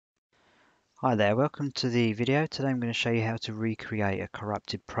Hi there, welcome to the video. Today I'm going to show you how to recreate a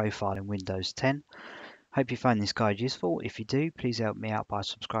corrupted profile in Windows 10. Hope you find this guide useful. If you do, please help me out by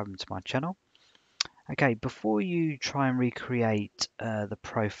subscribing to my channel. Okay, before you try and recreate the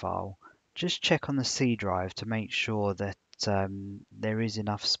profile, just check on the C drive to make sure that there is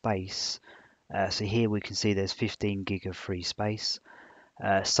enough space. So here we can see there's 15 gig of free space.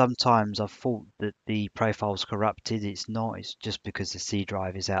 Sometimes I've thought that the profile's corrupted. It's not, it's just because the C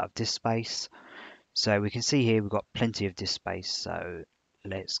drive is out of disk space. So we can see here we've got plenty of disk space. So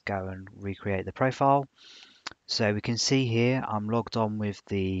let's go and recreate the profile. So we can see here I'm logged on with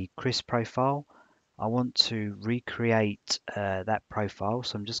the Chris profile. I want to recreate that profile,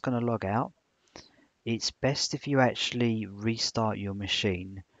 so I'm just going to log out. It's best if you actually restart your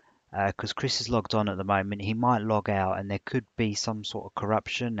machine because Chris is logged on at the moment. He might log out and there could be some sort of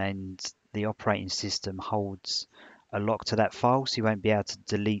corruption and the operating system holds a lock to that file, so you won't be able to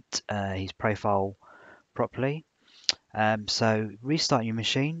delete his profile properly. So restart your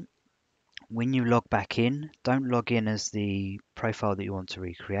machine. When you log back in, don't log in as the profile that you want to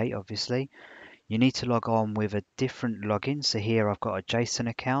recreate, obviously. You need to log on with a different login. So here I've got a JSON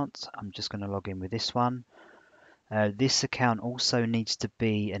account. I'm just going to log in with this one. This account also needs to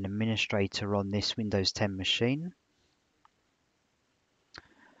be an administrator on this Windows 10 machine.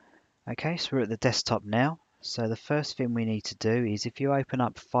 Okay, so we're at the desktop now. So the first thing we need to do is if you open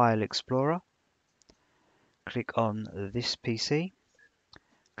up File Explorer, click on this PC,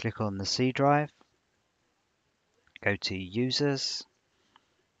 click on the C drive, go to Users.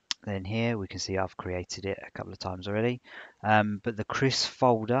 Then here we can see I've created it a couple of times already. But the Chris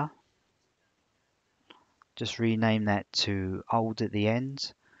folder, just rename that to old at the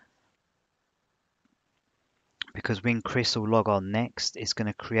end, because when Chris will log on next, it's going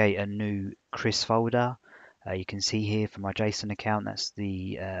to create a new Chris folder. You can see here for my JSON account, that's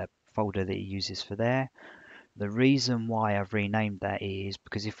the folder that he uses for there. The reason why I've renamed that is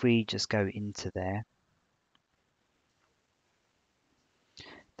because if we just go into there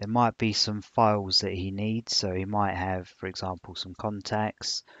might be some files that he needs. So he might have, for example, some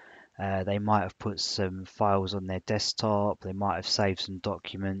contacts. They might have put some files on their desktop. They might have saved some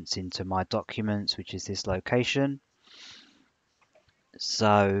documents into my documents, which is this location.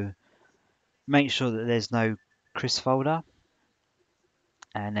 So make sure that there's no Chris folder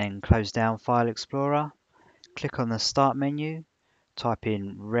and then close down File Explorer. Click on the Start menu, type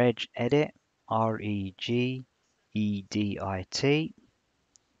in Regedit, Regedit.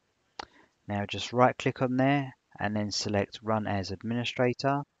 Now just right click on there and then select Run as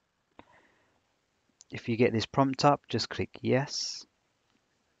Administrator. If you get this prompt up, just click Yes.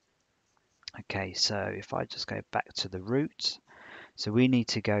 Okay, so if I just go back to the root, so we need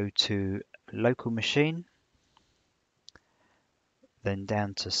to go to local machine, then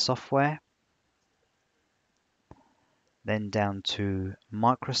down to software, then down to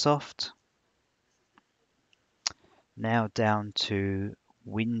Microsoft, now down to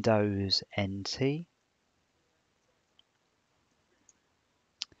Windows NT,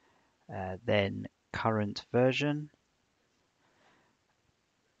 then current version,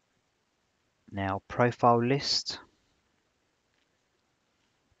 now profile list.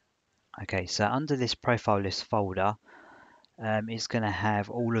 Okay, so under this profile list folder, it's going to have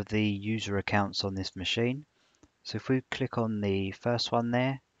all of the user accounts on this machine. So if we click on the first one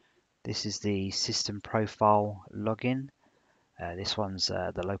there, this is the system profile login. This one's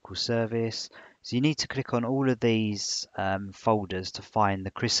the local service. So you need to click on all of these folders to find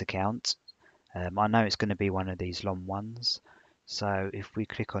the Chris account. I know it's going to be one of these long ones. So if we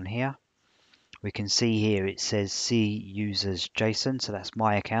click on here, we can see here it says C users JSON. So that's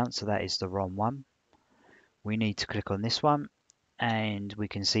my account. So that is the wrong one. We need to click on this one and we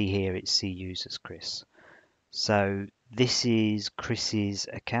can see here it's C users Chris. So this is Chris's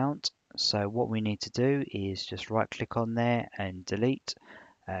account. So what we need to do is just right click on there and delete.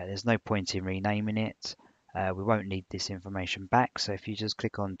 There's no point in renaming it. We won't need this information back. So if you just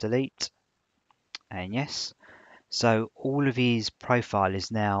click on delete and yes. So all of his profile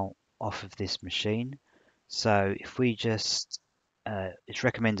is now off of this machine. So if we just, it's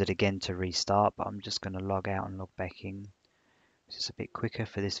recommended again to restart, but I'm just going to log out and log back in. It's a bit quicker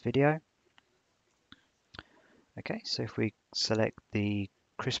for this video. Okay, so if we select the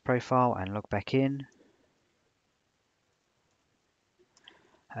Chris profile and log back in,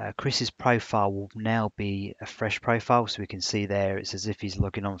 Chris's profile will now be a fresh profile. So we can see there it's as if he's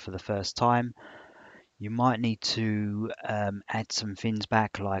logging on for the first time. You might need to add some things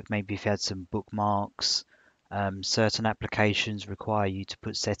back, like maybe if you had some bookmarks. Certain applications require you to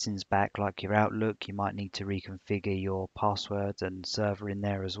put settings back, like your Outlook. You might need to reconfigure your password and server in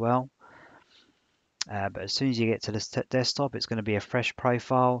there as well. But as soon as you get to the desktop, it's going to be a fresh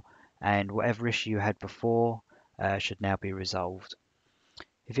profile, and whatever issue you had before should now be resolved.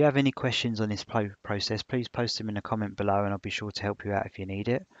 If you have any questions on this process, please post them in a comment below and I'll be sure to help you out if you need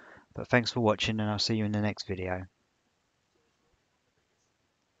it. But thanks for watching, and I'll see you in the next video.